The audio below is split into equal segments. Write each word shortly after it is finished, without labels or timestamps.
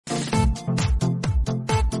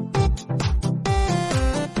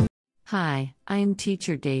Hi, I am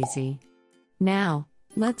Teacher Daisy. Now,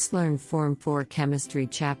 let's learn Form 4 Chemistry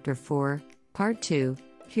Chapter 4, Part 2,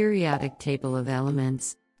 Periodic Table of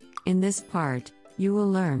Elements. In this part, you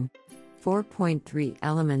will learn 4.3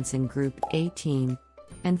 elements in Group 18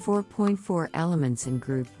 and 4.4 elements in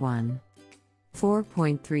Group 1.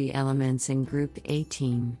 4.3 elements in Group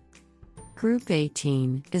 18. Group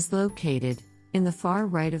 18 is located in the far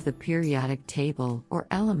right of the periodic table or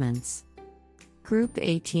elements. Group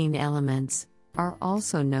 18 elements are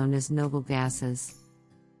also known as noble gases.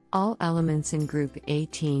 All elements in Group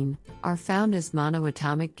 18 are found as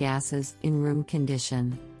monoatomic gases in room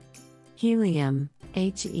condition. Helium,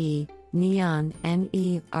 He, neon,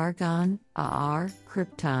 Ne, argon, Ar,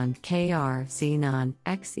 krypton, Kr, xenon,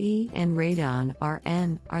 Xe, and radon,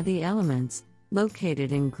 Rn, are the elements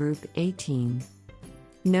located in Group 18.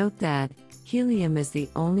 Note that helium is the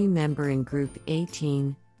only member in Group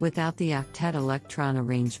 18 without the octet electron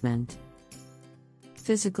arrangement.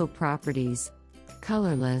 Physical properties: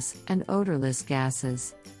 colorless and odorless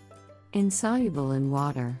gases. Insoluble in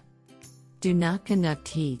water. Do not conduct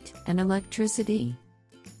heat and electricity.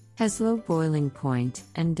 Has low boiling point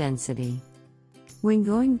and density. When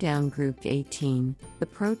going down Group 18, the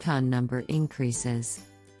proton number increases.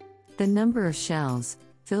 The number of shells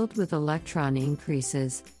filled with electron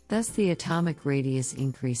increases, thus the atomic radius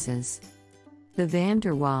increases. The van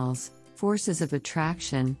der Waals, forces of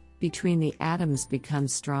attraction, between the atoms become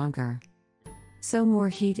stronger. So more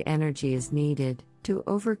heat energy is needed to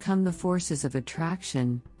overcome the forces of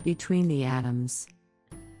attraction between the atoms.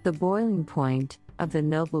 The boiling point of the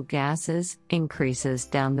noble gases increases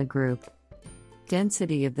down the group.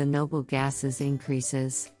 Density of the noble gases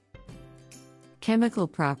increases. Chemical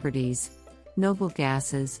properties: noble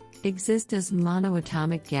gases exist as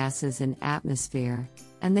monoatomic gases in atmosphere,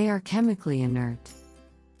 and they are chemically inert.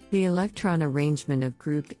 The electron arrangement of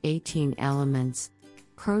Group 18 elements: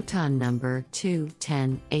 proton number 2,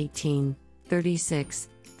 10, 18, 36,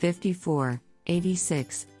 54,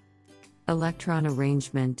 86. Electron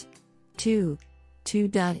arrangement 2,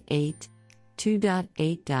 2.8,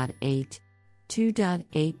 2.8.8,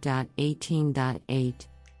 2.8.18.8,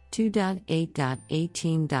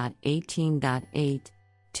 2.8.18.18.8,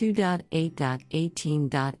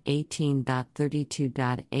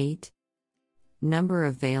 2.8.18.18.32.8. Number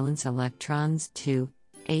of valence electrons 2,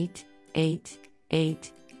 8, 8,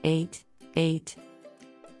 8, 8, 8.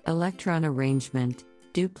 Electron arrangement: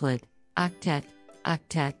 duplet, octet,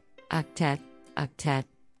 octet, octet, octet,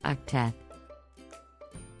 octet.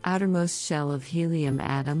 Outermost shell of helium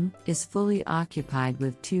atom is fully occupied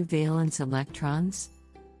with 2 valence electrons.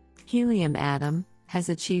 Helium atom has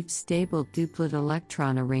achieved stable duplet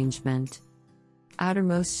electron arrangement.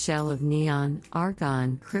 Outermost shell of neon,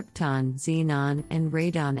 argon, krypton, xenon, and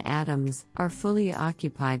radon atoms are fully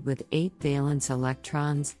occupied with 8 valence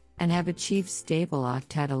electrons and have achieved stable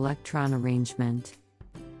octet electron arrangement.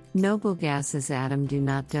 Noble gases atom do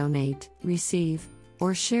not donate, receive,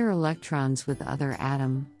 or share electrons with other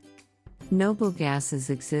atom. Noble gases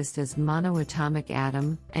exist as monoatomic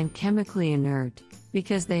atom and chemically inert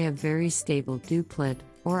because they have very stable duplet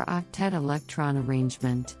or octet electron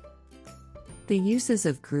arrangement. The uses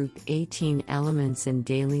of Group 18 elements in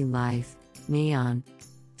daily life: neon,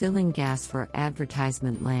 filling gas for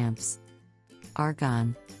advertisement lamps.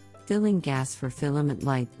 Argon, filling gas for filament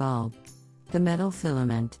light bulb. The metal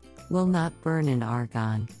filament will not burn in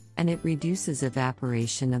argon, and it reduces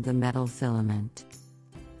evaporation of the metal filament.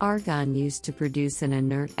 Argon used to produce an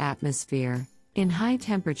inert atmosphere in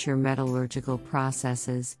high-temperature metallurgical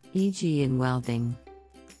processes, e.g. in welding.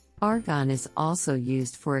 Argon is also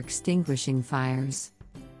used for extinguishing fires.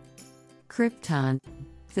 Krypton,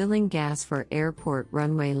 filling gas for airport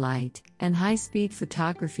runway light and high-speed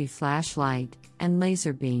photography flashlight and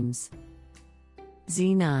laser beams.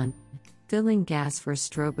 Xenon, filling gas for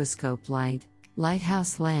stroboscope light,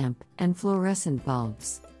 lighthouse lamp, and fluorescent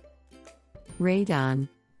bulbs. Radon,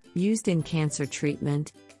 used in cancer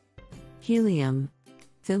treatment. Helium,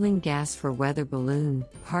 filling gas for weather balloon,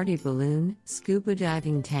 party balloon, scuba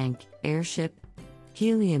diving tank, airship.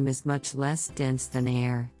 Helium is much less dense than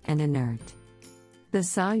air and inert. The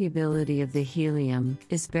solubility of the helium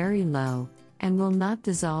is very low and will not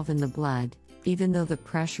dissolve in the blood, even though the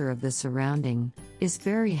pressure of the surrounding is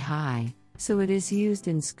very high, so it is used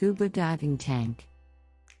in scuba diving tank.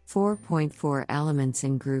 4.4 elements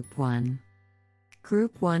in Group 1.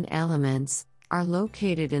 Group 1 elements are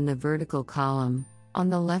located in the vertical column on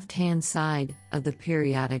the left-hand side of the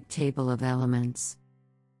periodic table of elements.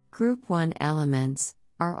 Group 1 elements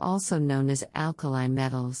are also known as alkali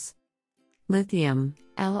metals. Lithium,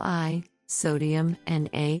 Li, sodium,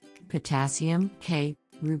 Na, potassium, K,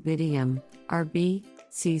 rubidium, Rb,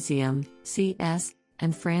 cesium, Cs,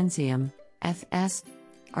 and francium, Fs,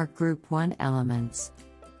 are group 1 elements.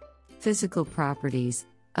 Physical properties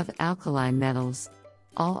of alkali metals.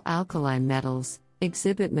 All alkali metals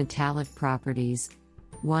exhibit metallic properties.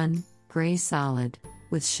 1. Gray solid,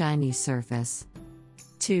 with shiny surface.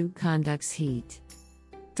 2. Conducts heat.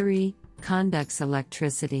 3. Conducts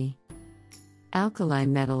electricity. Alkali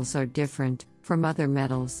metals are different from other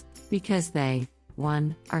metals because they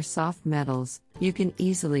 1. Are soft metals. You can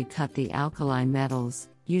easily cut the alkali metals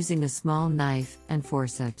using a small knife and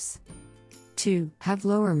forceps. 2. Have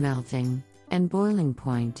lower melting and boiling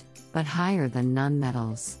point, but higher than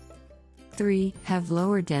nonmetals. 3. Have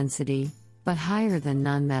lower density, but higher than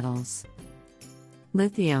nonmetals.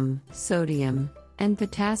 Lithium, sodium, and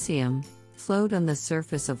potassium float on the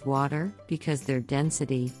surface of water because their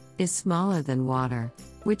density is smaller than water,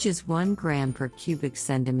 which is 1 gram per cubic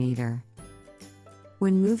centimeter.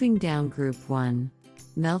 When moving down group 1,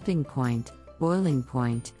 melting point, boiling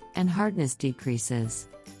point, and hardness decreases.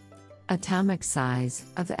 Atomic size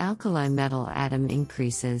of alkali metal atom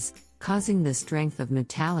increases, causing the strength of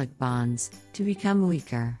metallic bonds to become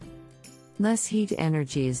weaker. Less heat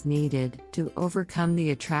energy is needed to overcome the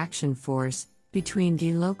attraction force between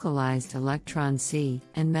delocalized electron C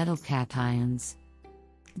and metal cations.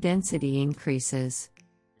 Density increases.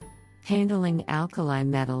 Handling alkali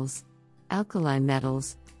metals. Alkali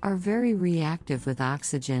metals are very reactive with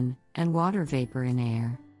oxygen and water vapor in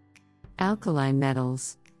air. Alkali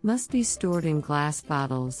metals must be stored in glass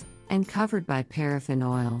bottles and covered by paraffin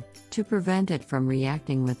oil to prevent it from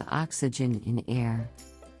reacting with oxygen in air.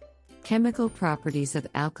 Chemical properties of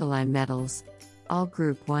alkali metals. All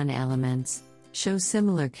group 1 elements show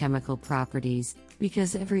similar chemical properties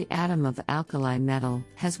because every atom of alkali metal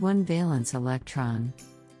has 1 valence electron.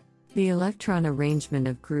 The electron arrangement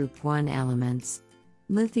of group 1 elements: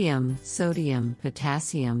 lithium, sodium,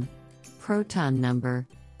 potassium, proton number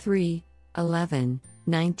 3, 11,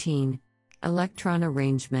 19, electron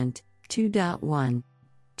arrangement 2.1,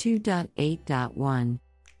 2.8.1,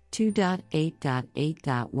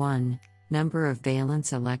 2.8.8.1, number of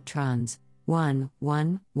valence electrons 1,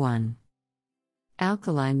 1, 1.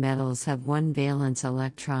 Alkali metals have 1 valence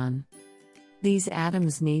electron. These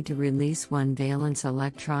atoms need to release 1 valence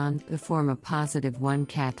electron to form a positive 1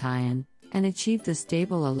 cation and achieve the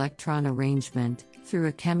stable electron arrangement through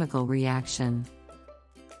a chemical reaction.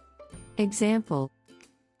 Example: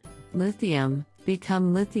 lithium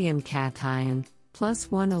become lithium cation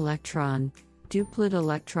plus 1 electron, duplet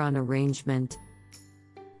electron arrangement.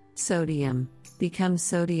 Sodium become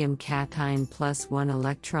sodium cation plus 1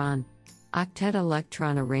 electron, octet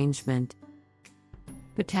electron arrangement.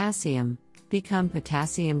 Potassium become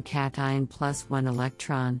potassium cation plus 1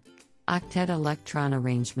 electron, octet electron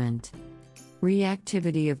arrangement.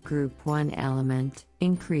 Reactivity of group 1 element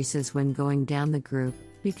increases when going down the group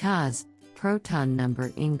because proton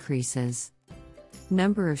number increases.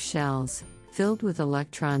 Number of shells filled with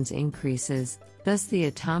electrons increases, thus the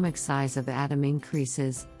atomic size of atom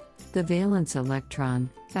increases. The valence electron,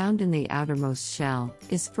 found in the outermost shell,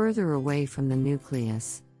 is further away from the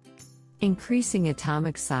nucleus. Increasing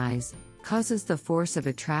atomic size causes the force of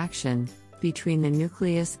attraction between the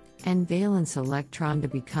nucleus and valence electron to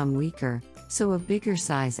become weaker, so a bigger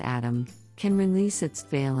size atom can release its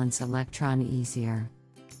valence electron easier.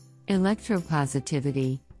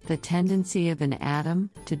 Electropositivity, the tendency of an atom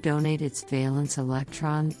to donate its valence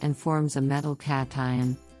electron and forms a metal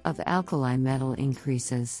cation of alkali metal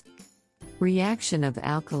increases. Reaction of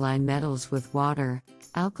alkali metals with water.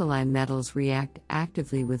 Alkali metals react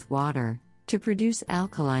actively with water to produce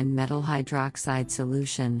alkaline metal hydroxide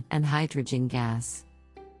solution and hydrogen gas.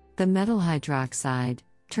 The metal hydroxide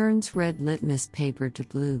turns red litmus paper to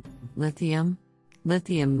blue. Lithium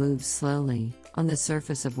moves slowly on the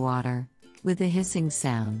surface of water with a hissing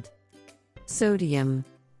sound. Sodium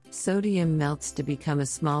melts to become a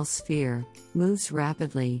small sphere, moves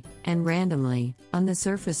rapidly and randomly on the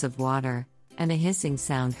surface of water, and a hissing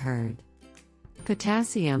sound heard.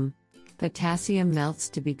 Potassium melts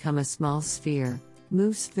to become a small sphere,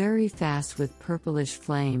 moves very fast with purplish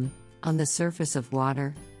flame on the surface of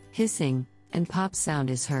water, hissing, and pop sound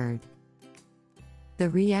is heard. The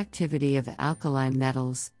reactivity of alkali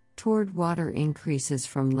metals toward water increases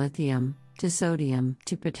from lithium to sodium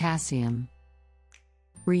to potassium.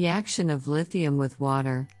 Reaction of lithium with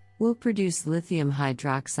water will produce lithium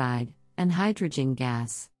hydroxide and hydrogen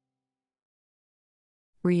gas.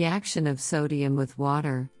 Reaction of sodium with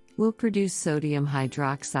water will produce sodium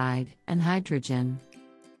hydroxide and hydrogen.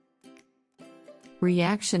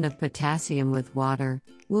 Reaction of potassium with water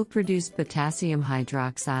will produce potassium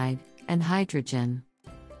hydroxide and hydrogen.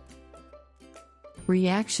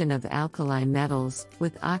 Reaction of alkali metals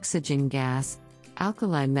with oxygen gas.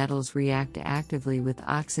 Alkali metals react actively with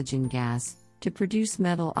oxygen gas to produce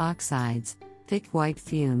metal oxides, thick white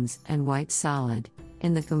fumes, and white solid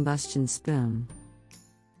in the combustion spume.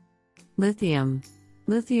 Lithium.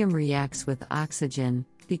 Lithium reacts with oxygen,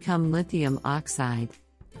 become lithium oxide.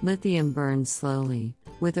 Lithium burns slowly,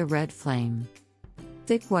 with a red flame.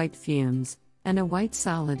 Thick white fumes, and a white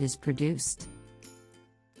solid is produced.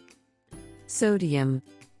 Sodium.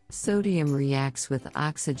 Sodium reacts with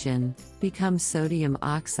oxygen, becomes sodium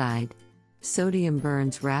oxide. Sodium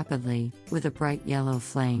burns rapidly, with a bright yellow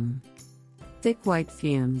flame. Thick white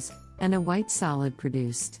fumes, and a white solid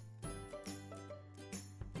produced.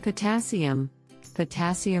 Potassium.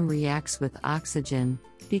 Potassium reacts with oxygen,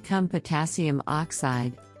 become potassium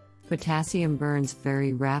oxide. Potassium burns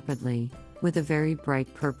very rapidly, with a very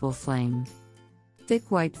bright purple flame.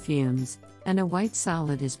 Thick white fumes, and a white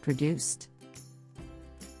solid is produced.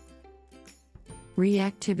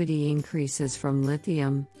 Reactivity increases from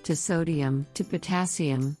lithium to sodium to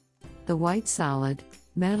potassium. The white solid,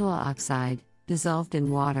 metal oxide, dissolved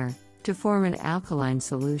in water, to form an alkaline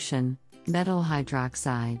solution, metal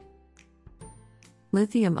hydroxide.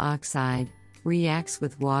 Lithium oxide reacts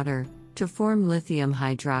with water to form lithium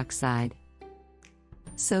hydroxide.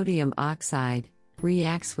 Sodium oxide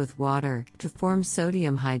reacts with water to form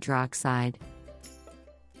sodium hydroxide.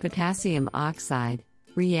 Potassium oxide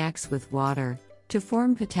reacts with water to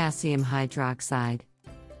form potassium hydroxide.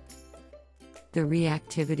 The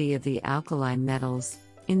reactivity of the alkali metals,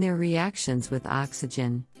 in their reactions with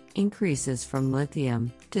oxygen, increases from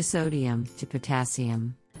lithium to sodium to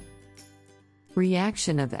potassium.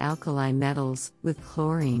 Reaction of alkali metals with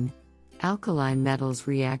chlorine. Alkali metals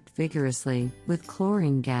react vigorously with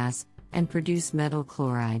chlorine gas and produce metal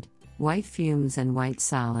chloride, white fumes and white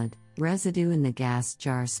solid, residue in the gas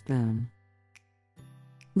jar spoon.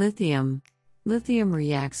 Lithium. Lithium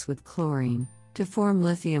reacts with chlorine to form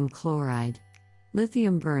lithium chloride.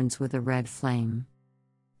 Lithium burns with a red flame.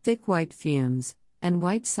 Thick white fumes, and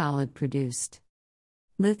white solid produced.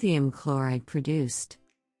 Lithium chloride produced.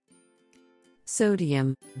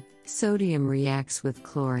 Sodium. Sodium reacts with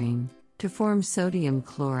chlorine to form sodium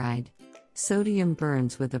chloride. Sodium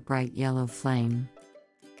burns with a bright yellow flame.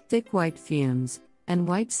 Thick white fumes, and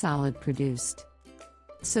white solid produced.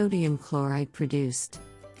 Sodium chloride produced.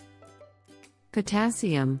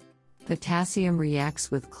 Potassium. Potassium reacts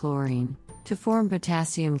with chlorine to form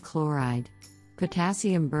potassium chloride.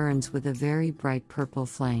 Potassium burns with a very bright purple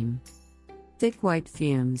flame. Thick white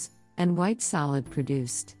fumes, and white solid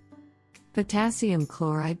produced. Potassium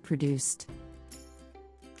chloride produced.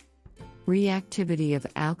 Reactivity of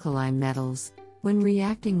alkali metals, when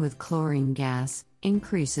reacting with chlorine gas,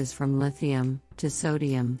 increases from lithium to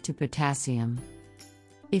sodium to potassium.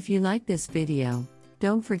 If you like this video,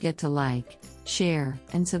 don't forget to like, share,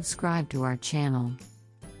 and subscribe to our channel.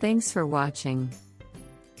 Thanks for watching.